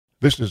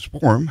This is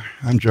Forum.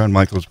 I'm John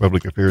Michaels,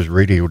 Public Affairs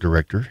Radio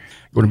Director.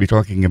 Going to be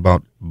talking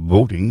about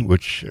voting,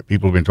 which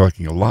people have been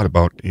talking a lot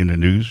about in the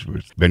news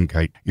with Ben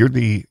Kite. You're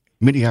the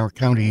Minnehaha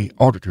County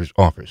Auditor's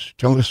Office.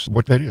 Tell us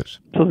what that is.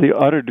 So the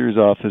Auditor's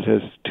Office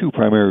has two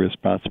primary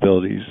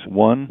responsibilities.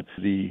 One,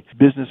 the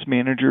business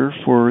manager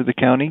for the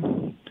county.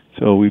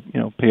 So we,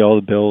 pay all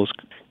the bills,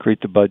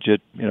 create the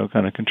budget,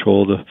 kind of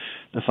control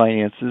the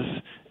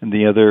finances. And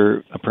the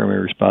other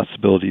primary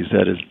responsibility is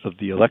that of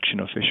the election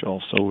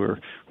official. So we're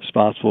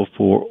responsible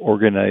for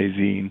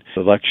organizing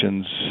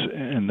elections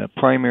in the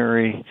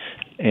primary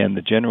and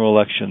the general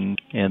election,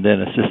 and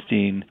then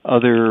assisting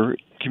other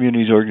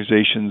communities,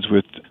 organizations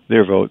with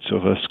their votes. So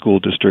if a school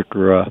district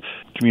or a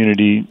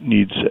community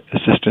needs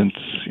assistance,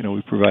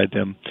 we provide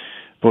them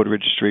voter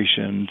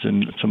registrations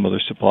and some other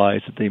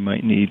supplies that they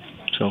might need.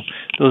 So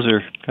those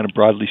are kind of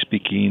broadly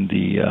speaking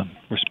the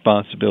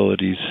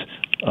responsibilities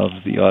of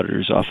the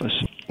auditor's office.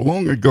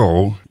 Long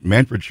ago,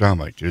 Manfred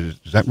Shamite,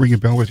 does that ring a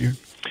bell with you?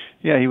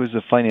 Yeah, he was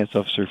the finance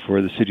officer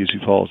for the city of Sioux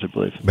Falls, I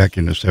believe. Back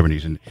in the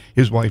 70s, and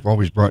his wife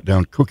always brought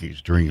down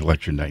cookies during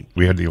election night.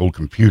 We had the old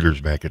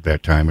computers back at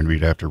that time, and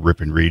we'd have to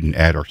rip and read and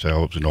add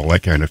ourselves and all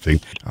that kind of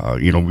thing.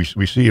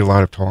 We see a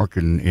lot of talk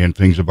and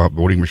things about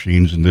voting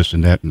machines and this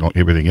and that and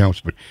everything else,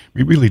 but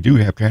we really do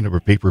have kind of a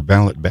paper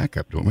ballot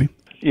backup, don't we?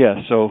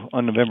 Yeah, so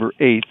on November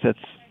 8th, that's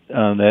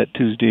that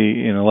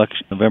Tuesday in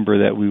election November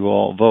that we will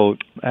all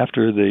vote.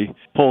 After the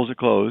polls are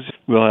closed,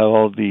 we'll have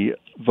all the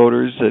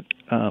voters that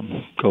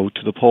go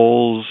to the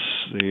polls.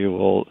 They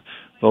will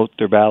vote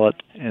their ballot,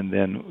 and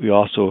then we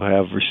also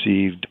have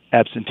received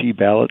absentee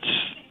ballots.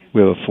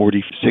 We have a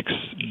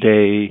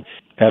 46-day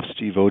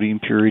absentee voting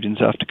period in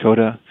South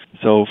Dakota.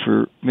 So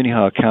for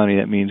Minnehaha County,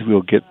 that means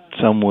we'll get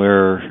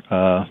somewhere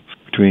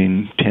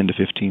between 10 to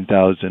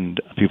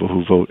 15,000 people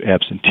who vote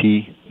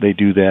absentee. They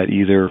do that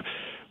either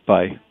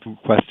by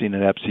requesting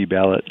an absentee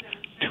ballot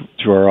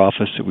through our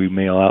office that we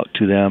mail out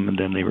to them, and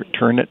then they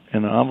return it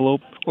in an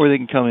envelope, or they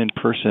can come in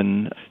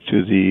person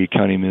to the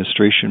county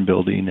administration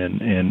building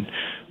and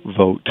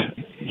vote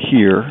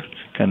here,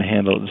 kind of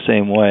handle it the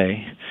same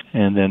way.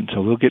 And then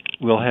so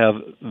we'll have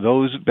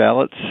those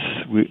ballots.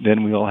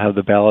 Then we'll have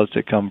the ballots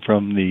that come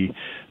from the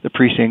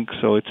precinct.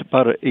 So it's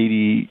about an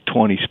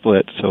 80-20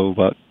 split. So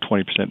about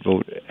 20%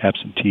 vote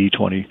absentee,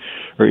 20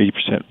 or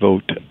 80%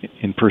 vote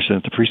in person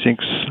at the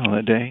precincts on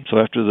that day. So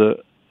after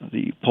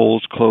the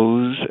polls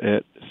close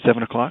at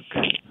 7 o'clock,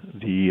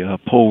 the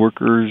poll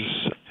workers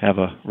have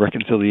a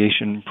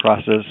reconciliation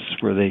process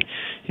where they,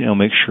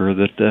 make sure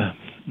that the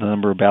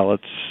number of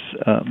ballots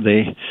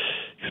they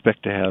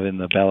expect to have in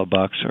the ballot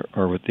box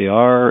are what they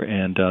are,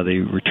 and they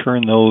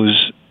return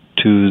those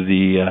to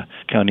the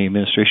county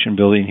administration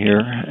building here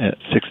at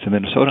 6th and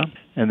Minnesota.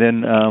 And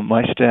then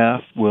my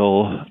staff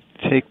will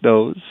take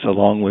those,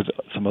 along with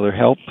some other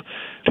help,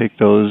 take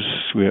those.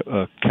 We have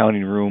a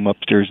counting room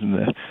upstairs in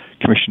the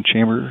commission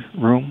chamber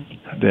room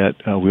that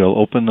we'll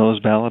open those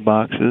ballot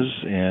boxes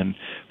and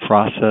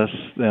process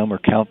them or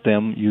count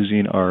them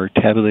using our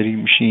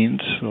tabulating machines.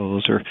 So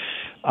those are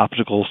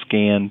optical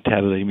scan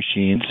tabulating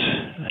machines.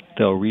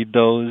 They'll read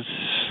those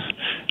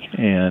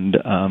and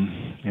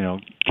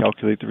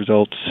calculate the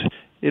results.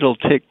 It'll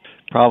take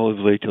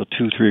probably till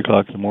 2-3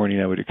 o'clock in the morning,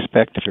 I would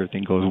expect, if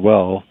everything goes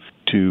well,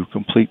 to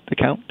complete the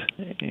count.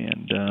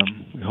 And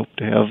we hope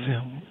to have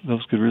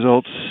those good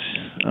results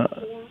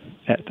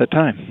at that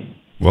time.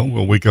 Well,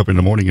 we'll wake up in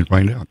the morning and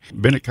find out.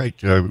 Ben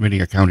Kite,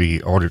 Minnehaha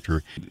County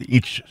Auditor.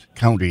 Each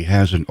county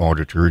has an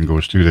auditor and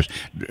goes through this.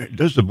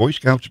 Does the Boy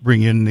Scouts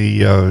bring in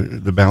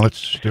the ballots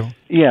still?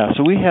 Yeah,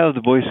 so we have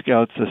the Boy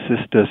Scouts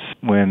assist us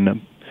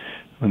when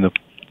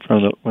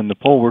the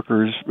poll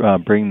workers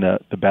bring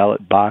the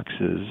ballot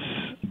boxes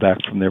back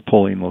from their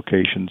polling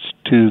locations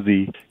to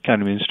the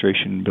county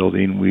administration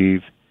building.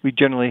 We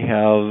generally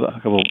have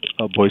a couple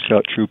of Boy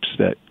Scout troops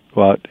that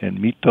go out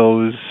and meet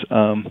those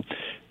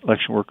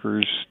election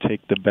workers,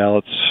 take the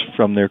ballots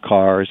from their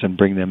cars and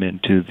bring them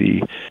into the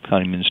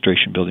county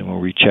administration building where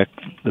we check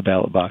the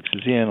ballot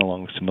boxes in,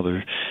 along with some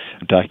other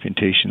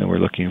documentation that we're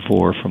looking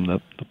for from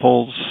the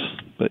polls.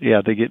 But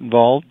yeah, they get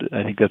involved.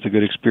 I think that's a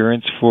good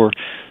experience for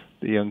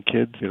the young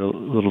kids. Get a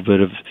little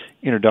bit of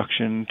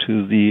introduction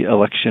to the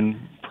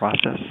election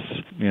process.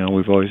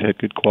 We've always had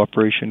good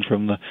cooperation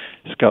from the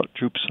scout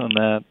troops on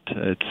that.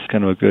 It's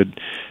kind of a good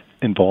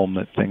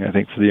involvement thing, I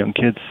think, for the young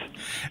kids.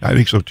 I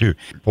think so, too.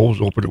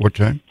 Polls open at what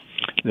time?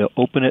 They'll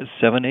open at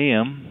 7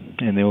 a.m.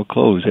 and they will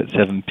close at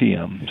 7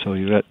 p.m. So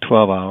you've got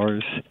 12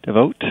 hours to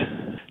vote.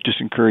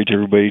 Just encourage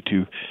everybody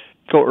to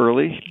go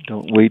early.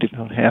 Don't wait if you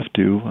don't have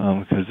to,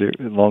 because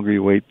the longer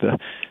you wait, the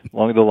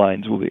longer the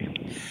lines will be.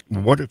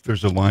 What if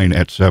there's a line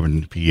at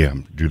 7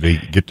 p.m.? Do they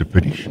get to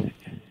finish?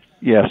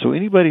 Yeah, so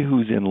anybody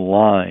who's in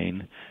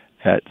line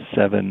at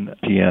 7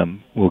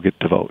 p.m. will get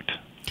to vote.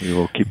 We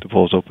will keep the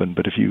polls open,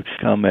 but if you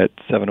come at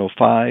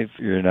 7:05,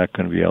 you're not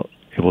going to be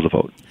able to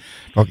vote.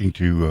 Talking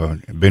to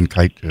Ben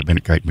Kite,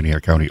 Minnehaha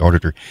County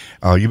Auditor.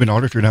 You've been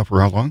auditor now for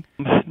how long?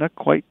 Not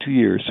quite 2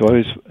 years. So I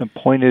was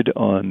appointed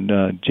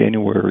on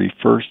January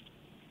 1st,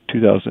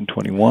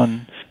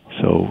 2021.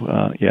 So,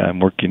 I'm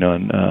working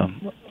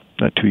on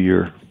a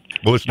 2-year.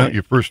 Well, it's not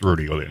your first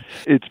rodeo then.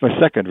 It's my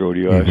second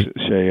rodeo, I should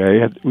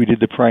say. We did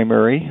the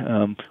primary.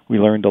 We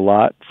learned a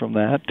lot from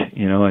that.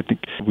 I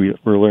think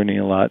we're learning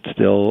a lot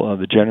still.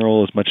 The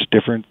general is much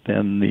different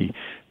than the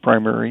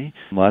primary.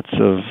 Lots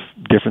of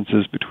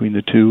differences between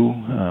the two.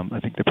 I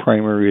think the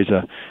primary is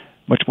a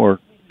much more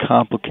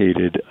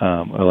complicated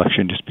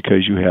election just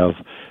because you have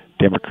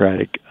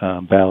Democratic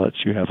ballots,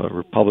 you have a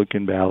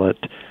Republican ballot,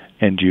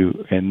 and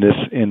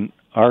in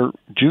our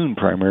June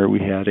primary we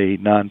had a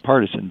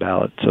nonpartisan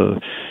ballot. So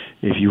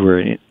if you were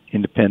an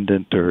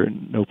independent or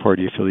no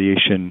party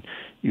affiliation,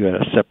 you had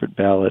a separate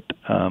ballot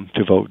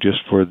to vote just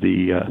for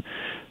the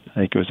I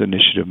think it was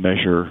initiative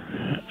measure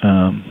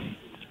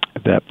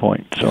at that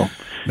point. So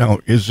now,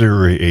 is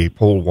there a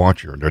poll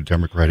watcher, a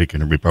Democratic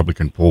and a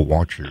Republican poll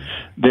watcher?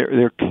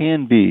 There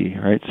can be,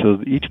 right?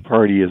 So each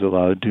party is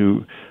allowed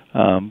to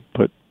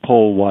put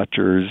poll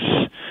watchers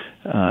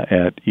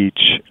at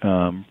each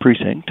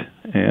precinct,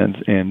 and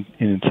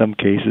in some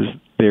cases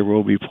there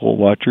will be poll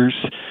watchers.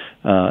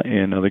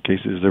 In other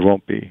cases there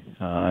won't be.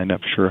 I'm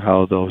not sure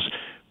how those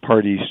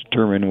parties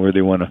determine where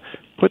they want to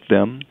put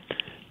them,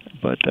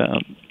 but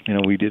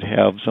we did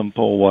have some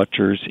poll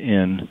watchers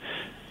in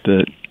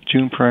the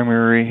June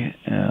primary,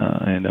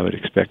 and I would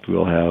expect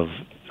we'll have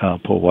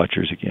poll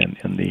watchers again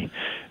in the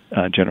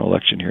general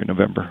election here in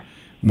November.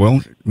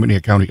 Well, many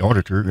a county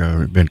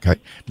auditor, Ben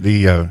Kite,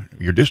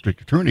 your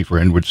district attorney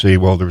friend would say,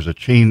 well, there's a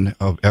chain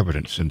of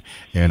evidence, and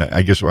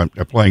I guess I'm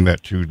applying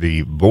that to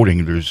the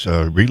voting. There's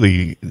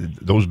really,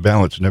 those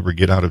ballots never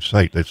get out of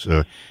sight. That's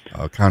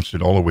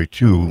constant all the way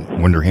to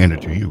when they're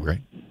handed to you,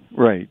 right?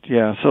 Right.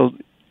 Yeah. So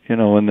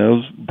when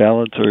those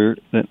ballots are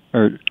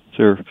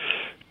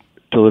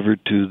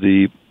delivered to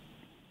the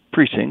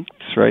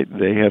precincts, right,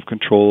 they have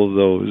control of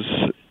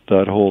those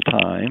that whole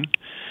time.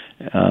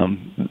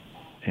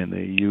 And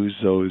they use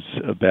those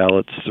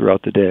ballots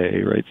throughout the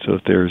day, right? So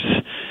if there's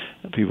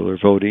people are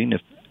voting,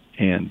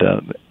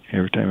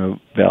 every time a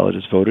ballot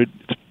is voted,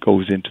 it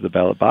goes into the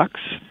ballot box.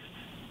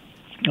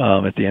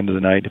 At the end of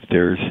the night, if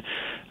there's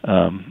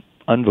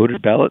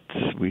unvoted ballots,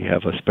 we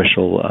have a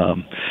special, a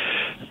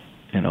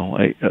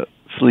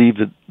sleeve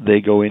that they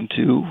go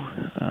into.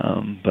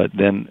 But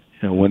then,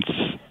 once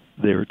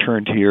they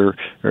returned here,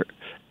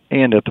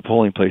 and at the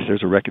polling place,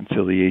 there's a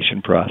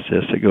reconciliation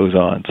process that goes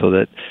on so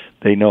that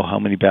they know how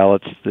many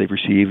ballots they've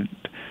received.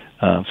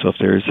 So if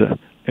there's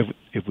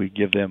if we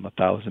give them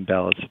 1,000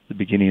 ballots at the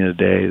beginning of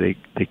the day,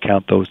 they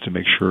count those to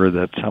make sure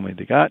that's how many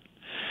they got,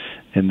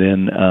 and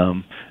then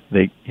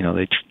they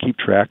keep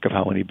track of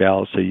how many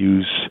ballots they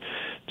use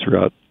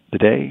throughout the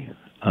day,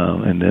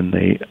 and then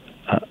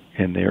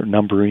they're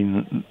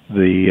numbering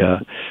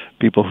the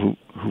people who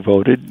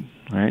voted,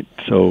 right?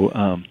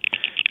 So.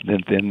 Then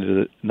at the end of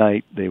the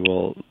night, they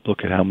will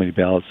look at how many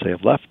ballots they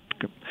have left,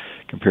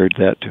 compared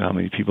that to how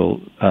many people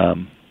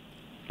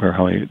or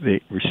how many they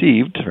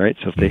received, right?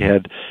 So if they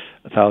had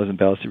 1,000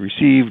 ballots they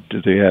received,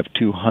 they have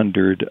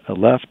 200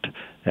 left.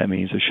 That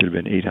means there should have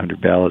been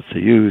 800 ballots they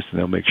used, and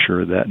they'll make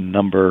sure that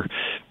number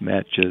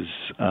matches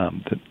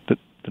the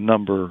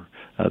number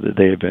that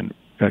they have been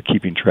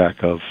keeping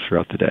track of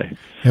throughout the day.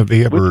 Have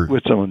they ever,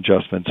 with some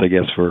adjustments, I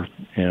guess, for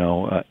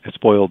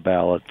spoiled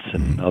ballots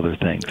and other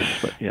things?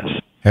 But yes.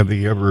 Have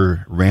they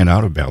ever ran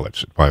out of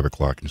ballots at 5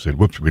 o'clock and said,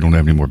 "Whoops, we don't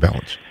have any more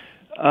ballots"?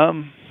 I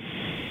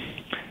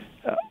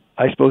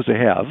suppose they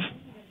have,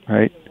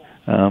 right?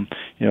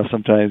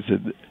 Sometimes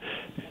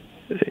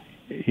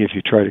if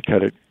you try to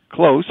cut it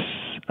close,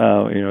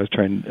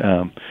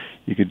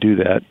 you could do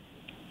that.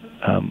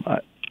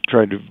 I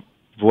tried to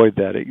avoid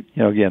that.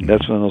 Again,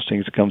 that's one of those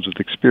things that comes with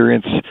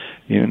experience.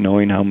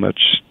 Knowing how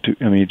much to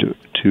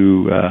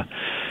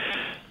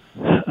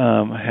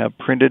have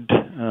printed.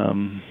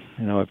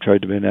 I've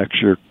tried to be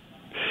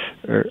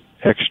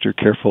extra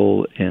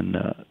careful in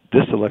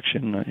this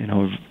election.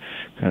 We've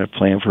kind of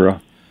planned for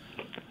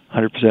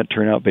 100%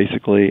 turnout,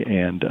 basically,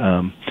 and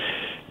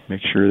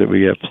make sure that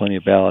we have plenty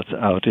of ballots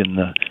out in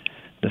the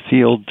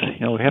field.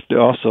 We have to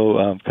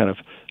also kind of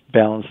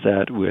balance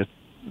that with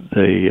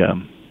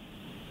the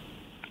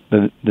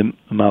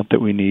amount that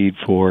we need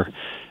for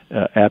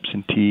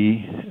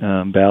absentee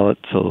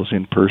ballots, so those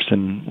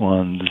in-person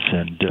ones,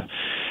 and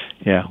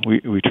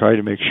we try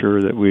to make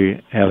sure that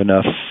we have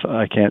enough.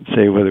 I can't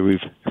say whether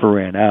we've ever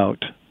ran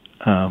out,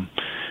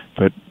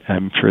 but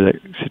I'm sure that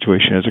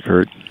situation has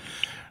occurred.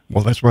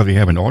 Well, that's why they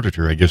have an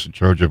auditor, I guess, in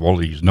charge of all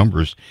these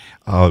numbers.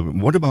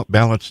 What about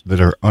ballots that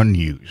are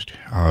unused?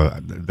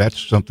 That's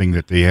something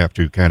that they have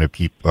to kind of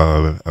keep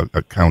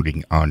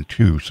accounting on,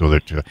 too, so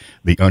that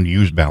the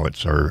unused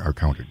ballots are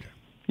counted.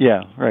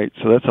 Yeah, right.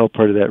 So that's all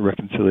part of that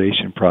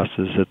reconciliation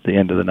process at the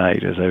end of the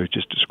night, as I was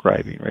just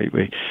describing, right?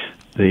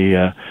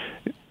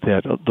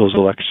 Those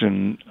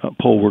election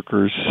poll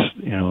workers,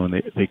 and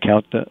they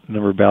count the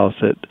number of ballots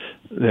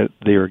that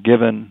they are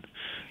given.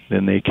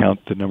 Then they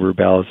count the number of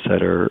ballots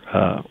that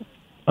are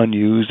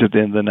unused at the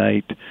end of the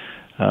night.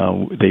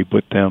 They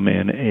put them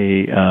in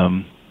a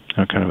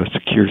kind of a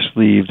secure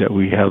sleeve that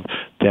we have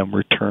them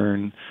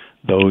return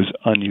those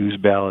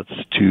unused ballots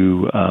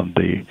to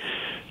the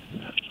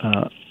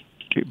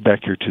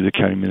back here to the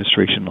county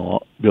administration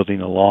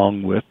building,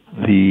 along with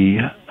the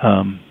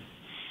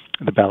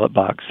ballot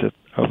box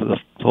of the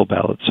full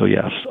ballot. So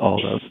yes,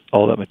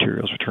 all that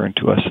material is returned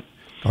to us.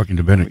 Talking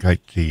to Bennett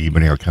Kite, the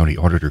Minnehaha County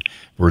Auditor,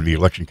 for the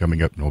election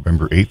coming up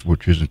November 8th,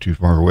 which isn't too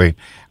far away.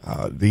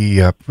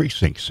 The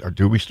precincts,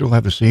 do we still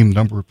have the same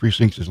number of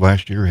precincts as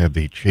last year? Have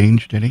they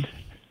changed any?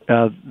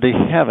 They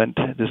haven't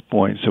at this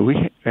point. So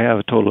we have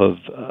a total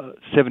of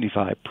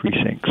 75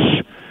 precincts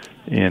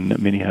in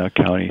Minnehaha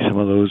County. Some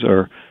of those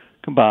are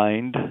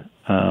combined,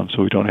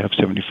 so we don't have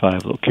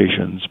 75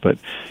 locations, but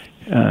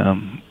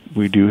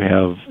we do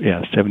have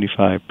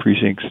 75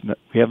 precincts.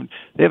 They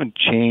haven't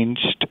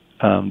changed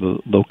the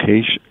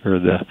location or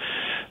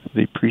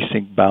the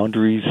precinct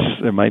boundaries.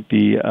 There might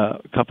be a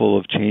couple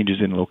of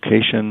changes in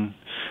location.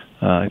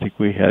 I think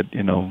we had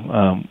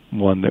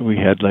one that we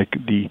had, like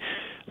the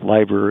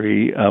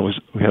library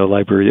we had a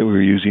library that we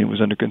were using. It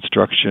was under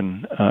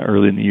construction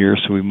early in the year,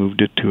 so we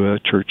moved it to a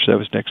church that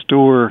was next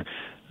door.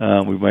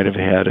 We might have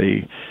had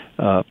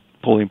a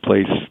polling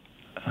place,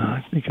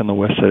 I think on the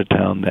west side of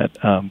town, that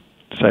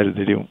decided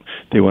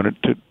they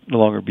wanted to no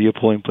longer be a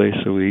polling place,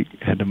 so we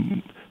had to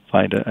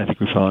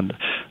we found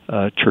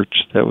a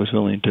church that was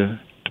willing to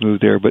move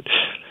there. But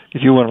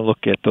if you want to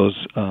look at those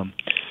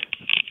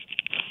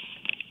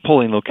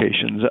polling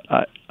locations,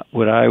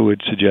 what I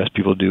would suggest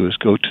people do is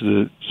go to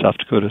the South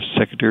Dakota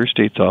Secretary of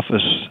State's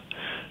office.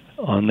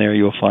 On there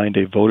you'll find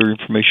a voter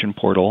information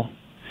portal.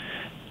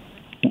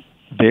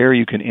 There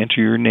you can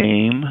enter your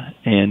name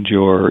and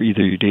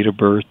either your date of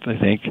birth, I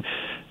think,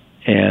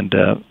 and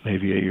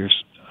maybe your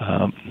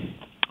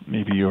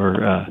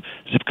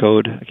zip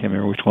code. I can't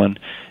remember which one.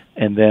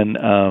 And then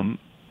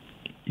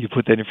you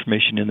put that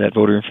information in that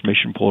voter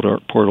information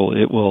portal.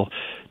 It will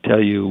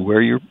tell you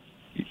where you're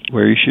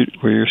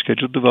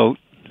scheduled to vote.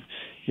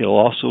 It'll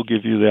also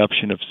give you the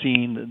option of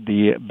seeing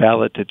the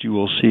ballot that you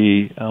will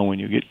see when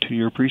you get to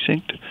your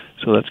precinct.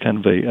 So that's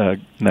kind of a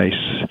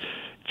nice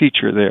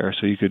feature there.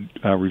 So you could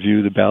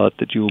review the ballot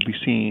that you will be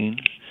seeing,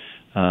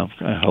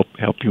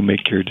 help you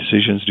make your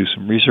decisions, do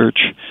some research,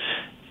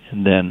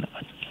 and then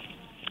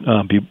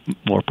be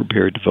more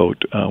prepared to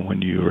vote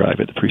when you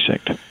arrive at the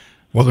precinct.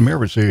 Well, the mayor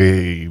would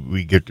say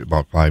we get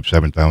about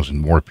 7,000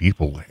 more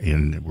people,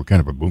 and we're kind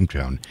of a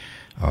boomtown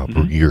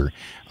per year.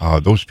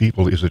 Those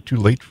people, is it too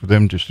late for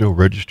them to still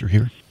register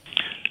here?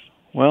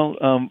 Well,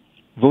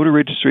 voter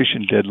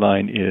registration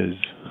deadline is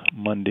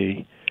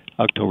Monday,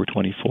 October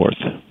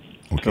 24th.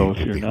 Okay, so if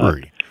you're not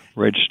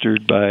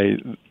registered by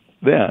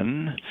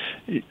then,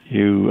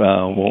 you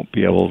won't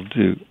be able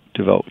to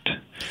vote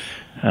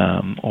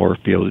or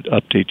be able to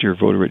update your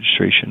voter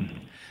registration.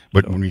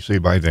 But when we say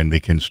by then,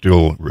 they can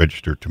still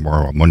register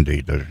tomorrow,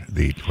 Monday, the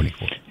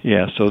 24th.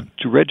 Yeah, so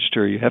to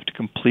register, you have to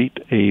complete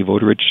a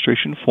voter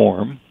registration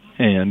form,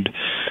 and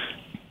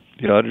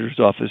the auditor's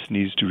office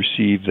needs to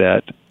receive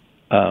that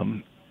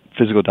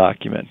physical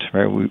document.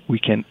 Right? We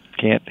can't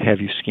have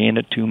you scan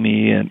it to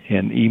me and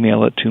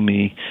email it to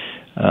me.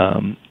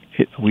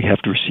 We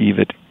have to receive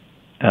it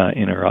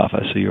in our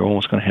office, so you're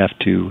almost going to have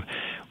to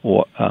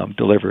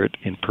deliver it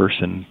in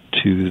person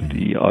to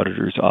the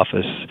auditor's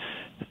office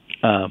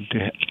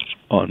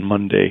on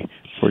Monday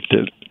for it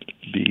to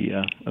be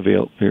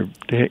available to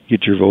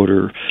get your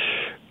voter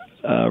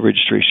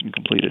registration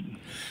completed.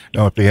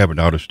 Now, if they have an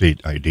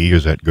out-of-state ID,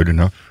 is that good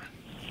enough?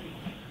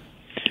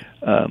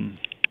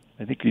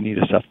 I think you need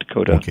a South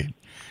Dakota. Okay.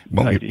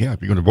 Well, ID. yeah,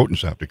 if you're going to vote in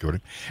South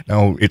Dakota.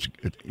 Now,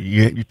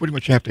 you pretty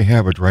much have to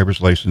have a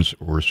driver's license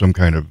or some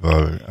kind of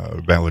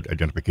valid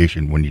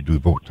identification when you do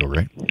vote, though,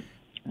 right?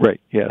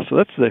 Right, yeah. So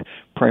that's the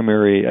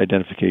primary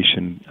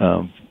identification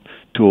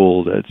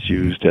tool that's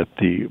used at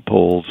the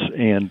polls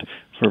and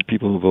for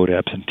people who vote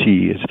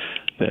absentee is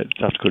that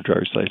South Dakota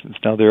driver's license.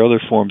 Now, there are other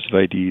forms of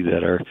ID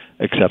that are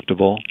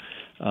acceptable.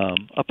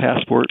 A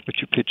passport with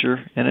your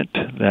picture in it,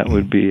 that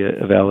would be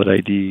a valid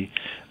ID.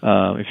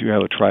 If you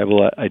have a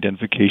tribal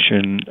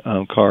identification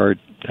card,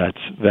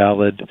 that's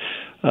valid.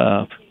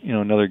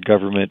 Another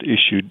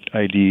government-issued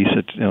ID,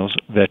 such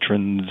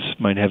veterans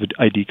might have an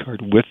ID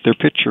card with their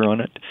picture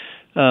on it.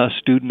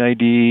 Student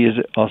ID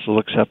is also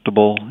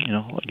acceptable.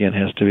 Again,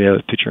 has to have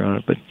a picture on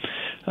it. But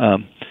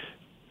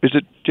as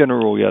a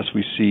general rule, yes,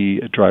 we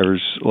see a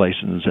driver's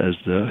license as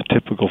the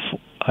typical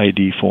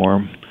ID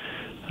form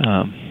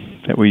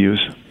that we use.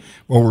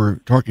 Well, we're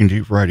talking to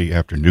you Friday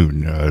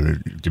afternoon.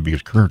 To be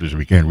as current as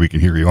we can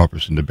hear your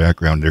office in the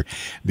background there.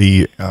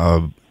 The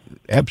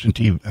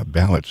absentee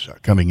ballots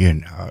coming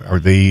in, are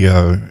they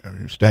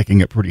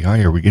stacking up pretty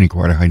high? Are we getting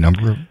quite a high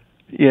number of them?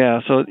 Yeah,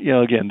 so,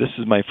 again, this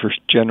is my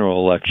first general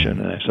election,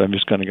 so I'm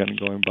just kind of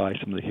going by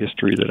some of the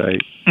history that I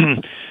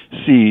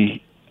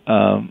see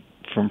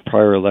from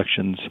prior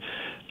elections.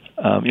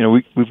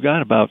 We've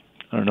got about,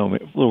 a little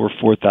over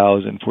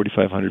 4,000,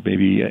 4,500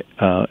 maybe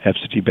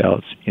absentee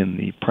ballots in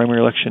the primary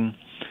election.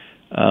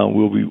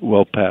 We'll be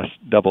well past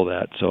double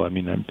that. So, I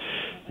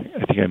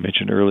think I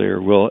mentioned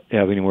earlier, we'll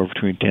have anywhere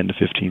between 10 to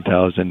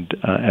 15,000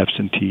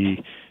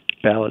 absentee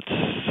ballots.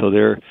 So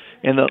they're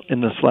in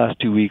this last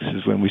 2 weeks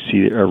is when we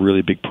see a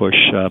really big push.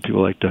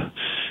 People like to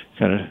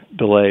kind of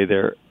delay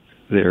their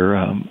their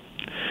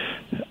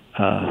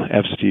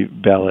absentee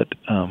ballot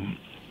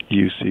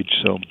usage.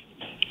 So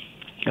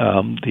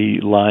the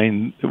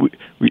line,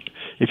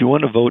 if you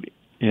want to vote,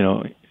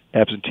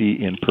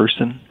 absentee in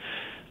person,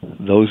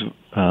 those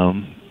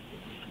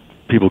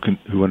people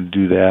who want to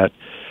do that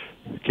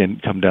can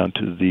come down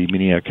to the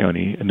Minnehaha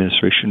County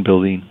Administration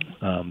Building.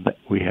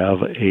 We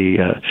have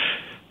a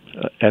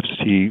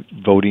absentee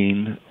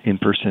voting in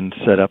person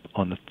set up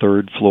on the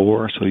third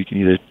floor, so you can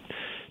either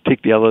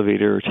take the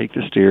elevator or take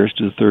the stairs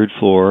to the third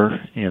floor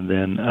and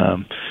then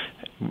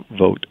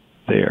vote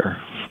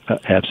there,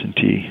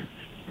 absentee.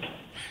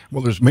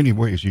 Well, there's many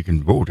ways you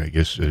can vote, I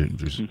guess.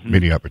 There's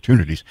many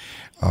opportunities.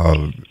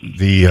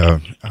 The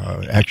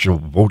actual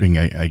voting,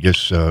 I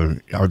guess,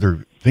 are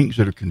there things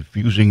that are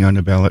confusing on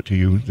the ballot to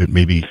you that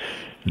maybe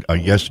a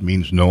yes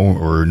means no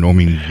or no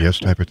means yes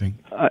type of thing?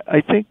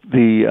 I think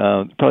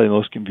the probably the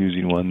most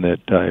confusing one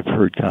that I've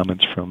heard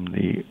comments from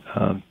the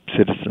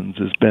citizens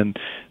has been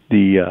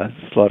the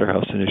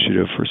Slaughterhouse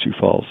Initiative for Sioux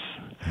Falls.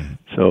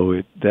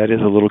 So that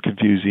is a little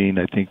confusing.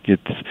 I think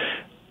it's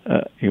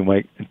you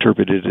might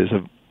interpret it as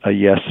a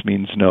yes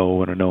means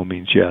no and a no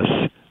means yes.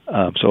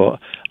 So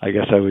I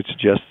guess I would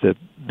suggest that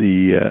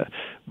the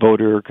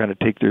voter kind of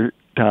take their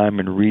time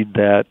and read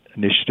that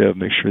initiative,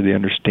 make sure they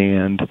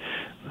understand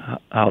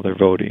how they're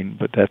voting.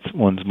 But that's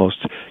one's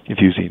most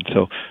confusing.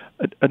 So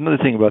another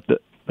thing about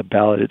the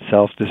ballot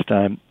itself this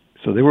time,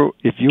 so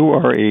if you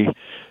are a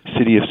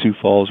City of Sioux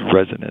Falls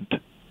resident,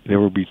 there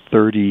will be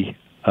 30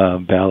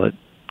 ballot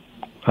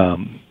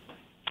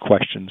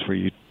questions for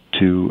you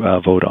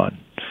to vote on.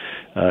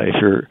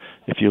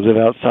 If you live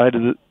outside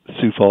of the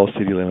Sioux Falls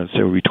city limits,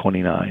 there will be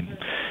 29.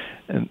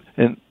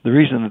 And the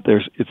reason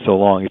that it's so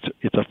long,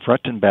 it's a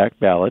front and back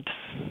ballot.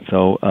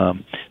 So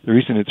the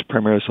reason it's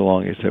primarily so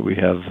long is that we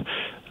have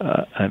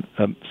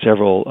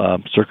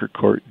several circuit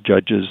court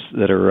judges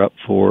that are up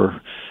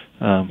for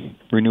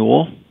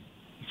renewal.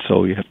 So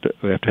we have to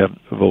have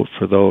a vote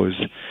for those,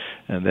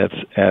 and that's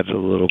added a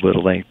little bit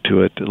of length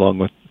to it, along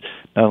with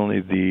not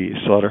only the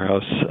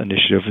Slaughterhouse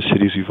Initiative for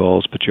City of Sioux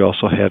Falls, but you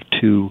also have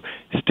two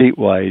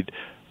statewide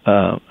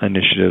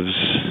initiatives,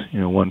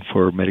 one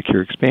for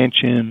Medicare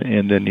expansion,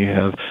 and then you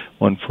have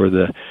one for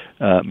the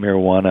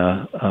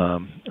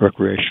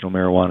recreational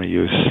marijuana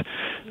use.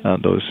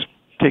 Those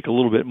take a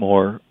little bit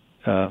more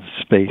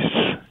space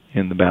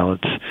in the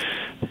ballots,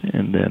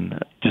 and then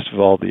just of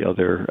all the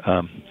other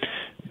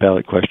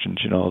ballot questions,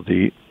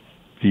 the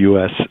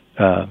U.S.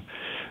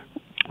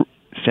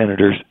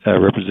 Senators,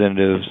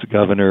 representatives, the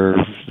governor,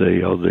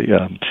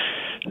 the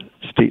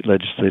state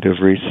legislative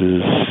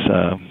races,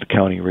 the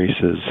county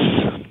races,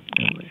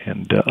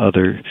 and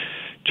other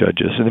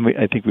judges. And then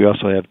I think we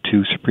also have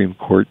two Supreme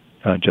Court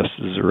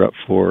justices are up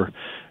for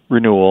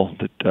renewal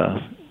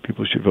that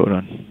people should vote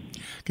on.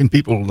 Can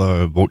people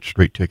vote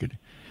straight ticket?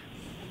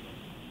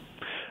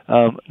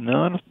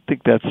 No, I don't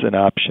think that's an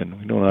option.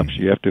 We don't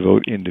option. You have to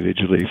vote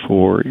individually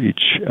for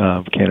each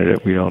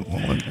candidate. We don't.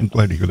 Well, I'm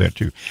glad to hear that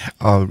too.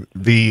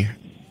 The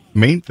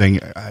main thing,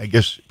 I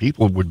guess,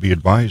 people would be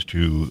advised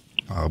to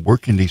where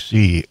can they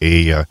see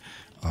a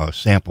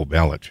sample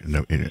ballot?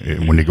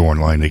 When they go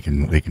online, they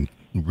can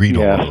read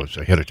all of those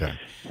ahead of time.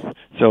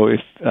 So,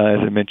 if as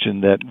I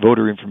mentioned, that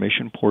voter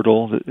information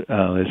portal that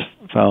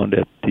is found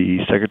at the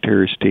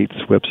Secretary of State's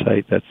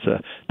website,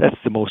 that's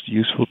the most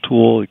useful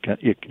tool.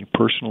 It can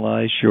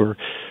personalize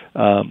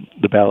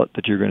the ballot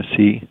that you're going to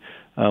see.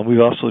 We've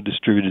also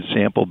distributed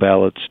sample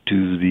ballots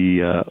to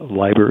the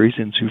libraries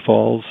in Sioux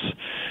Falls.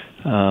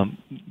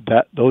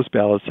 Those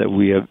ballots that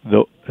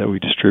we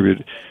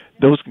distribute,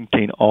 those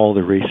contain all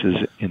the races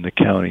in the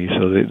county,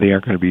 so they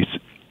aren't going to be.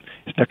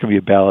 It's not going to be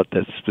a ballot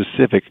that's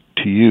specific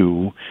to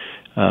you.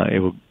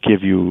 It will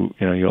give you,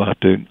 you'll have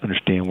to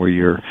understand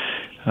where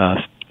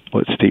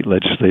what state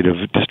legislative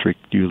district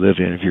you live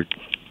in if you're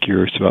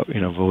curious about,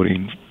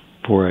 voting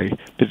for a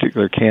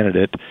particular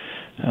candidate.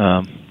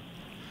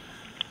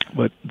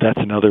 But that's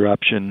another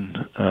option.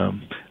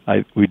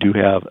 We do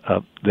have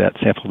that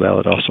sample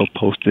ballot also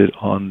posted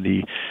on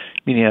the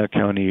Minnehaha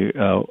County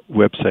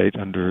website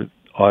under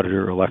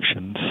Auditor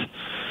Elections.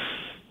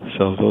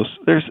 So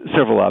there's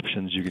several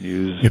options you can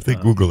use. If they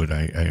Google it,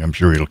 I'm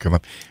sure it'll come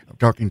up. I'm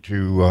talking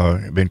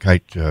to Ben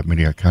Kite,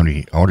 Minnehaha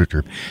County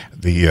Auditor.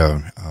 The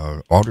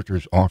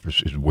auditor's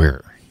office is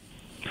where?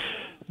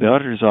 The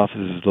auditor's office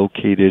is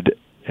located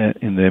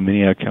in the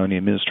Minnehaha County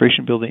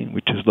Administration Building,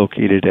 which is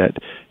located at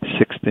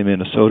 6th and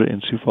Minnesota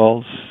in Sioux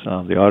Falls.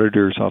 The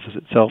auditor's office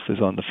itself is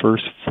on the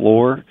first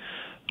floor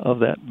of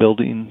that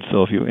building.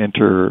 So if you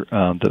enter,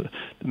 the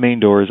main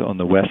door is on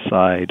the west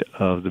side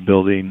of the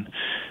building.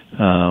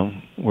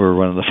 We're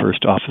one of the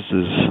first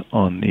offices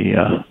on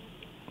the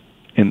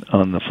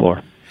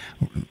floor.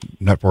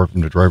 Not far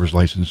from the driver's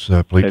license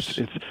plates.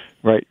 It's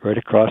right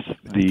across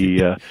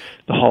the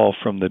hall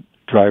from the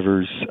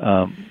driver's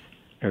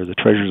or the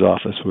treasurer's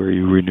office, where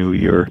you renew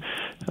your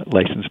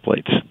license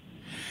plates.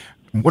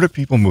 What if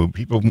people move?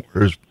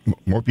 There's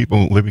more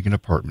people living in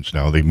apartments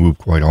now. They move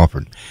quite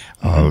often.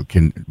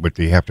 But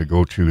they have to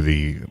go to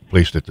the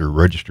place that they're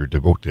registered to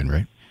vote in,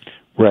 right?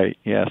 Right.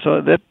 Yeah.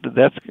 So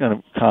that's kind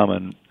of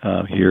common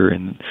here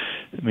in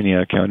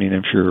Minnehaha County, and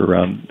I'm sure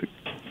around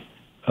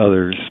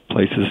other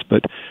places.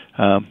 But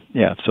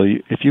yeah. So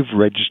if you've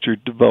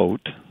registered to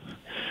vote,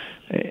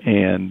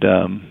 and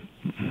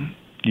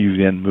you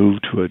then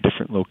move to a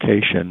different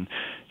location,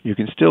 you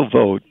can still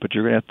vote, but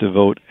you're going to have to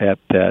vote at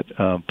that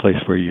place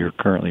where you're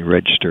currently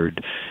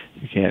registered.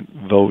 You can't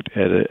vote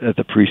at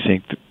the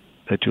precinct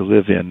that you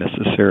live in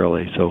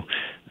necessarily. So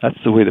that's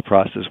the way the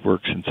process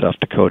works in South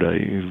Dakota.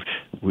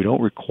 We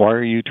don't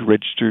require you to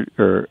register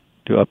or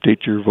to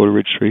update your voter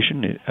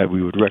registration.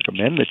 We would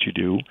recommend that you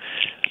do,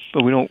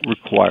 but we don't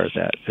require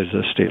that as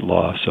a state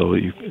law. So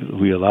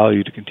we allow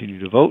you to continue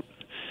to vote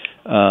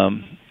as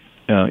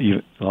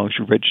long as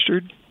you're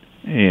registered.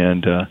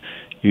 And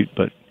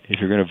but if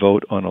you're going to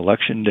vote on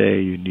election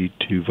day, you need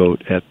to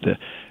vote at the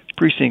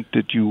precinct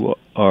that you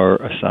are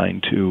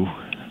assigned to,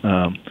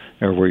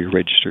 or where you're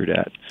registered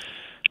at.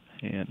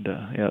 And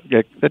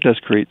that does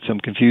create some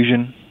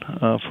confusion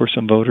for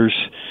some voters.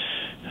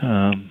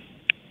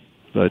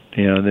 But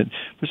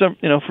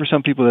for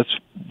some people, that's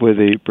where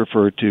they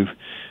prefer to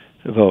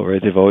vote.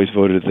 Right? They've always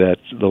voted at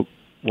that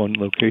one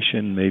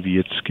location. Maybe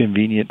it's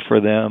convenient for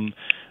them.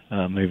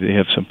 Maybe they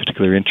have some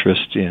particular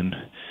interest in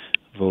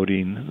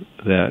voting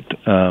that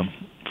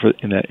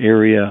in that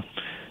area.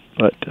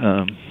 But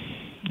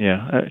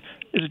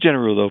as a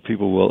general rule, though,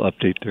 people will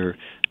update their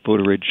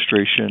voter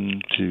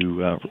registration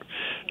to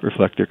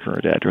reflect their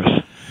current address.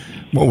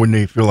 Well, when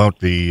they fill out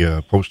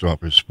the post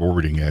office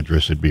forwarding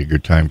address, it'd be a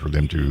good time for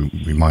them to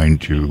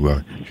remind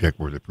to check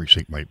where the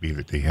precinct might be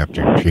that they have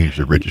to change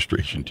their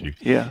registration to.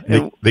 Yeah.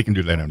 They can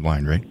do that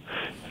online, right?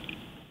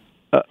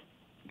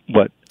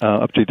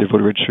 Update their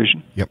voter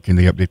registration? Yep. Can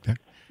they update that?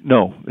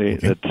 No,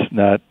 that's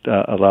not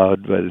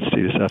allowed by the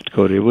state of South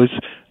Dakota.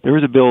 There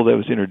was a bill that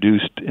was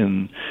introduced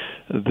in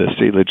the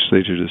state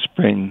legislature this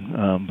spring,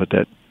 but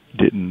that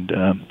didn't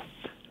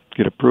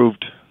get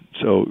approved.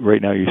 So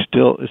right now, it's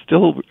still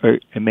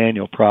a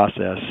manual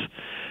process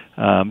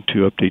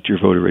to update your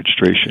voter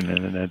registration,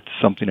 and that's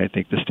something I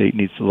think the state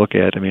needs to look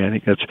at. I mean, I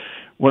think that's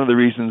one of the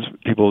reasons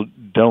people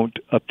don't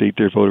update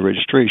their voter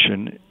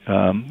registration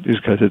is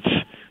because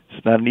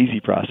it's not an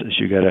easy process.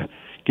 You got to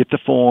get the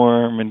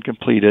form and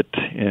complete it,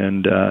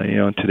 and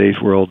in today's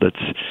world,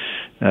 that's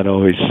not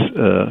always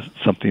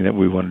something that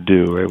we want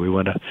to do. Right? We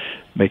want to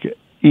make it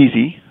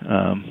easy.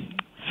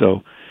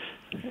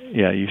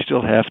 You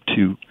still have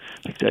to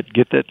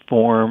get that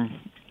form,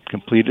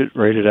 complete it,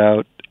 write it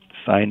out,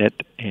 sign it,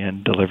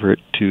 and deliver it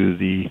to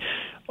the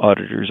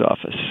auditor's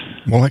office.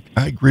 Well,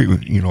 I agree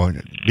with,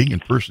 being in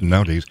person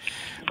nowadays,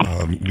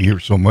 you hear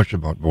so much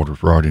about voter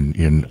fraud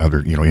in other,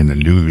 in the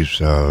news,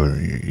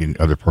 in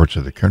other parts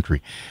of the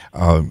country.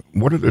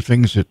 What are the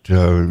things that,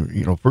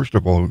 first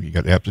of all, you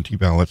got absentee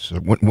ballots.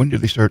 When do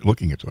they start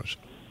looking at those?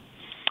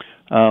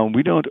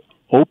 We don't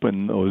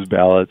open those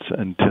ballots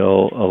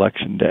until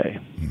Election Day.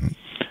 Mm-hmm.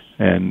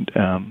 And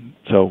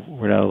so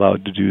we're not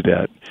allowed to do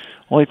that.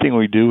 Only thing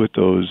we do with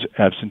those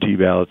absentee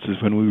ballots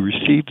is when we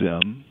receive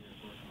them,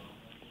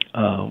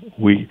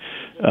 we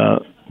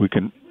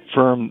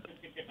confirm.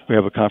 We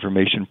have a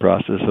confirmation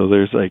process, so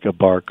there's like a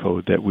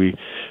barcode that we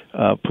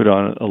put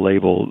on a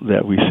label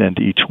that we send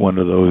to each one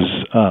of those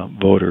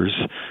voters.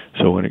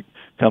 So when it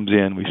comes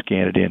in, we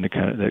scan it in to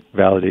that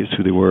validates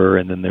who they were,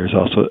 and then there's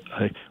also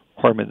a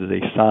requirement that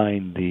they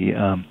sign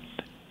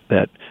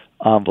that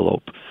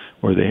envelope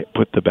where they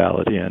put the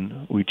ballot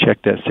in. We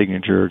check that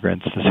signature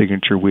against the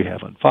signature we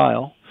have on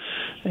file.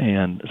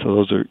 And so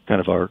those are kind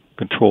of our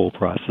control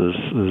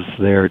processes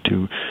there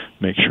to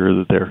make sure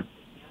that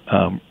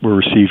we're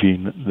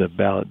receiving the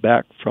ballot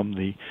back from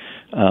the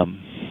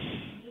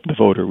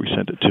voter we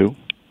sent it to.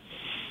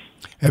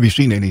 Have you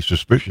seen any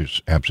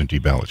suspicious absentee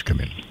ballots come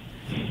in?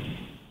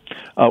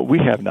 We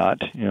have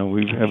not.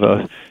 We have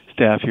a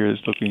staff here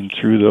that's looking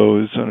through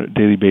those on a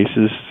daily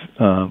basis.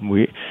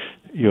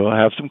 You'll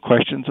have some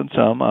questions on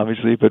some,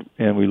 obviously,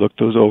 and we looked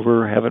those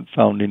over. Haven't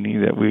found any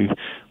that we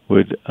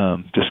would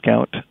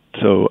discount.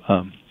 So,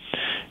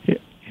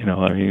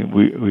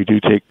 we do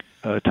take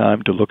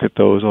time to look at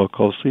those all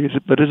closely.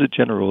 But as a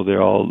general, they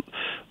all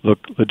look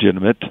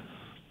legitimate.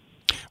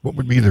 What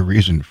would be the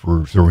reason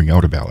for throwing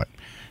out a ballot?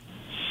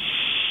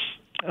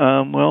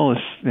 Well, if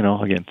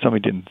again,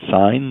 somebody didn't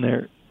sign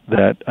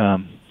that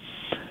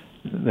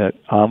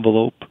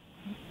envelope.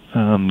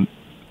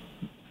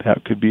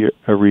 That could be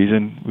a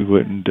reason we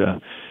wouldn't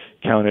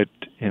count it.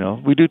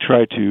 We do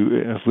try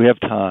to, if we have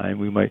time,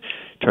 we might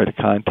try to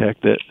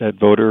contact that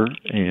voter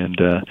and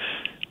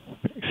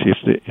see if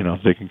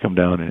they can come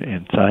down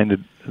and sign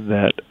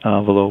that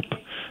envelope.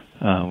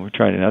 We're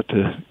trying not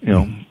to,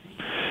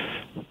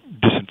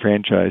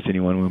 disenfranchise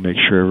anyone. We make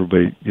sure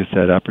everybody gets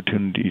that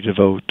opportunity to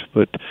vote.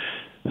 But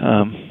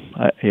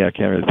I can't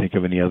really think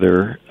of any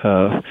other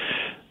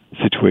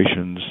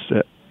situations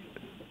that.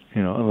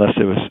 Unless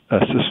it was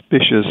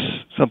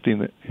something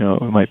that,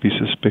 it might be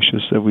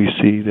suspicious that we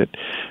see that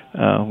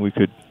we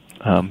could...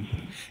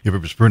 if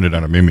it was printed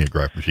on a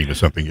mimeograph machine or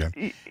something, yeah.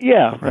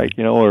 Yeah, right,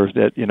 or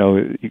that,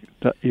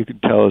 you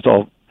could tell it's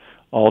all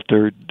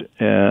altered,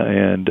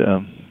 and.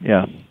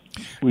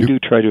 we do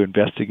try to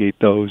investigate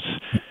those.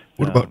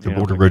 What about the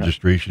voter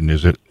registration?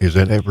 Is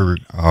that ever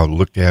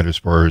looked at as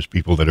far as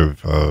people that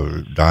have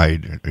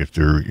died if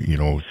they're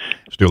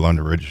still on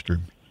the register?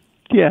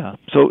 Yeah,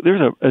 so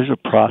there's a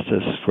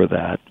process for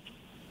that.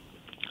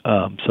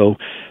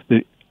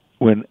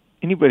 When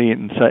anybody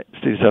in the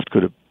state of South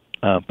Dakota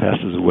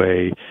passes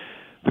away,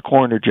 the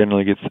coroner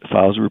generally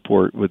files a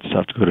report with the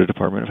South Dakota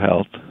Department of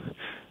Health.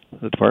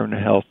 The Department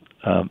of Health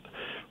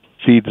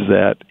feeds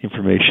that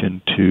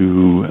information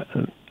to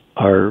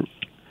our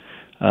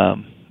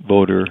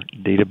voter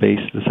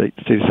database. The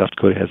state of South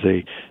Dakota has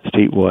a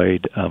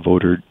statewide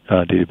voter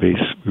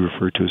database we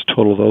refer to as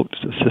Total Vote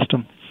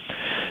system.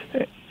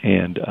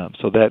 And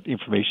so that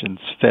information's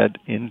fed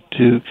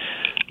into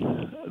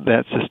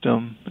that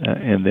system,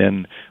 and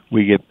then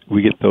we get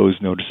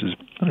those notices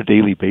on a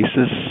daily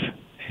basis,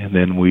 and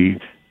then we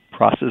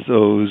process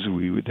those.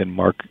 We would then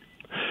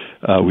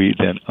we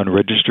then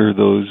unregister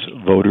those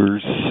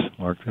voters,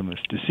 mark them as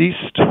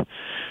deceased.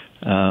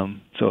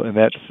 And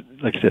that's,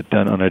 like I said,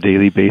 done on a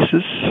daily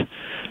basis.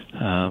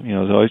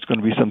 There's always going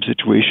to be some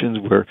situations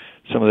where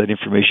some of that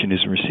information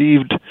isn't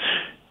received.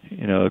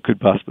 It could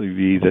possibly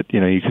be that,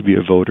 you could be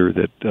a voter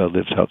that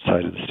lives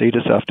outside of the state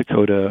of South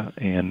Dakota,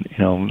 and,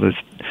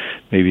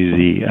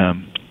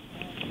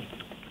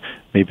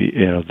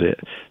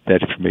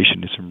 that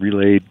information isn't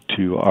relayed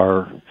to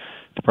our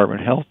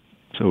Department of Health.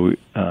 So we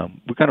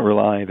kind of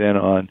rely then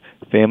on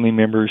family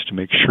members to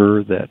make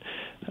sure that,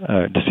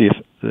 to see if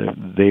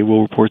they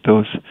will report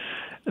those.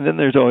 And then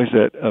there's always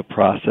that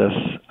process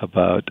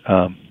about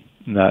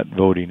not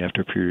voting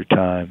after a period of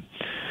time.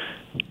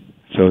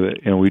 So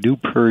that, we do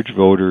purge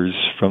voters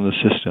from the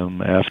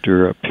system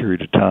after a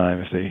period of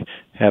time if they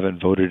haven't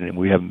voted and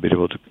we haven't been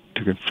able to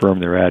confirm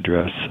their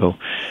address. So,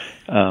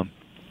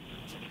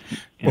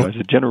 as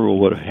a general rule,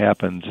 what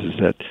happens is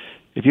that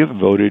if you haven't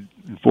voted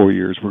in 4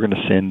 years, we're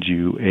going to send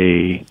you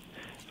a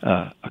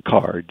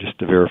card just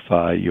to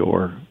verify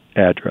your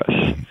address.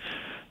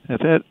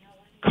 If that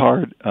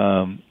card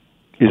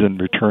isn't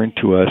returned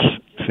to us,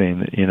 saying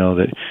that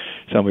that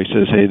somebody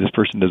says, hey, this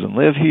person doesn't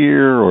live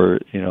here, or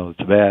it's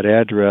a bad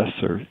address,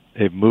 or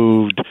they've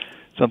moved,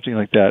 something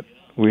like that,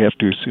 we have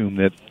to assume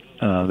that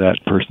that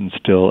person's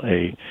still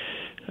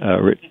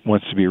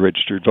wants to be a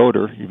registered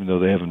voter, even though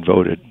they haven't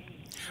voted.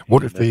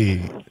 What if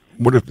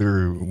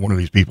they're one of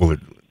these people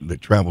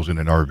that travels in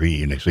an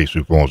RV and they say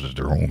Sioux Falls is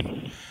their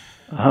home?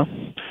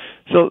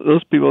 So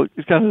those people,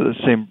 it's kind of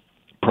the same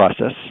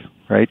process,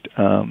 right?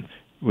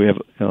 We have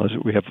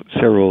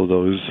several of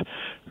those,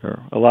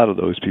 or a lot of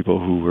those people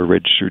who were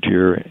registered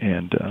here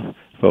and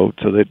vote,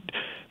 so that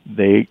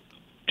they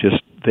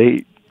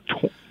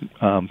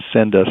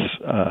send us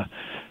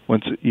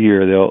once a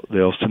year.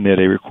 They'll submit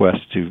a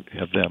request to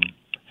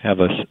have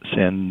us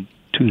send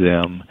to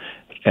them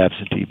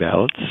absentee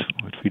ballots,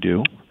 which we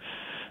do.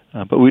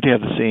 But we'd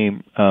have the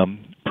same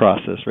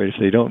process, right? If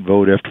they don't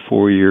vote after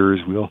 4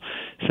 years, we'll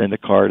send a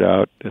card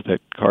out. If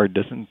that card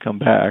doesn't come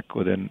back,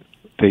 well, then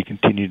they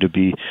continue to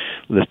be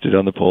listed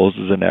on the polls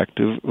as an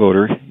active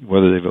voter,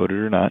 whether they voted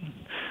or not.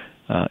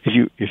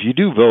 If you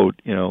do vote,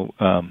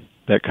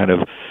 that kind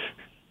of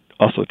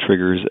also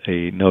triggers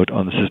a note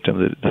on the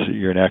system that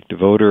you're an active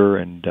voter,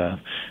 and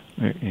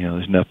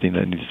there's nothing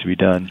that needs to be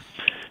done.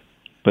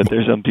 But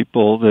there's some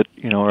people that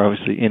are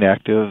obviously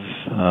inactive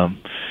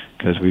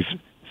because we've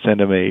sent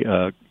them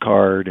a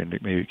card and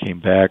it maybe came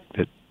back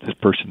that this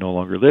person no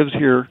longer lives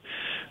here.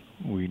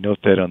 We note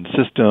that on the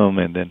system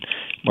and then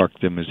mark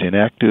them as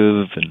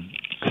inactive and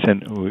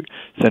send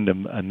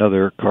them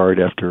another card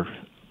after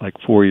like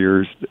 4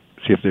 years,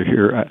 see if they're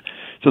here.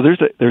 So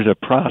there's a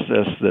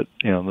process that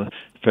the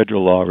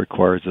federal law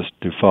requires us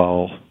to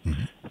follow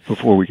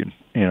before we can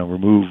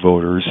remove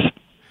voters.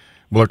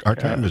 Well, our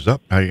time is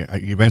up.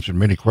 You've answered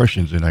many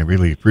questions, and I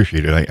really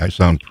appreciate it. I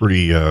sound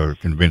pretty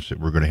convinced that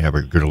we're going to have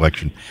a good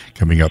election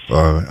coming up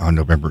on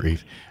November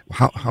 8th.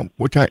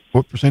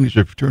 What percentage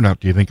of turnout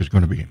do you think is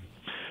going to be?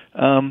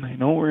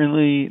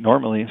 Normally,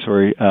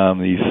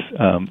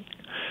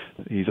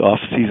 these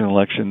off-season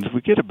elections,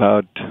 we get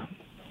about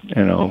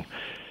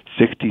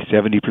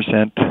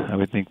 60-70%. I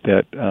would think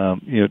that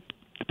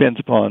depends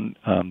upon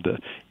the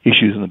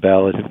issues in the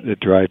ballot that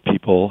drive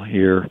people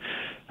here.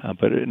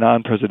 But a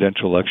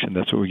non-presidential election,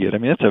 that's what we get. I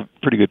mean, that's a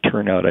pretty good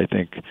turnout, I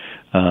think,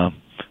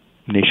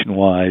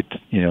 nationwide.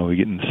 We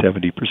get in the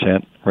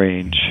 70%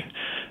 range.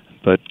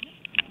 But,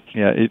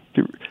 yeah, a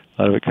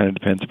lot of it kind of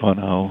depends upon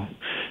how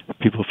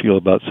people feel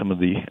about some of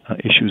the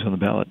issues on the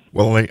ballot.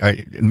 Well,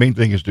 the main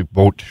thing is to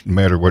vote no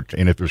matter what,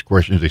 and if there's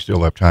questions, they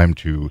still have time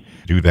to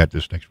do that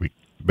this next week.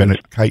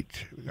 Bennett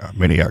Kite,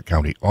 Minnehaha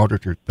County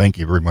Auditor, thank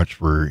you very much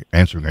for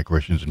answering my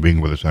questions and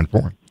being with us on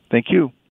Forum. Thank you.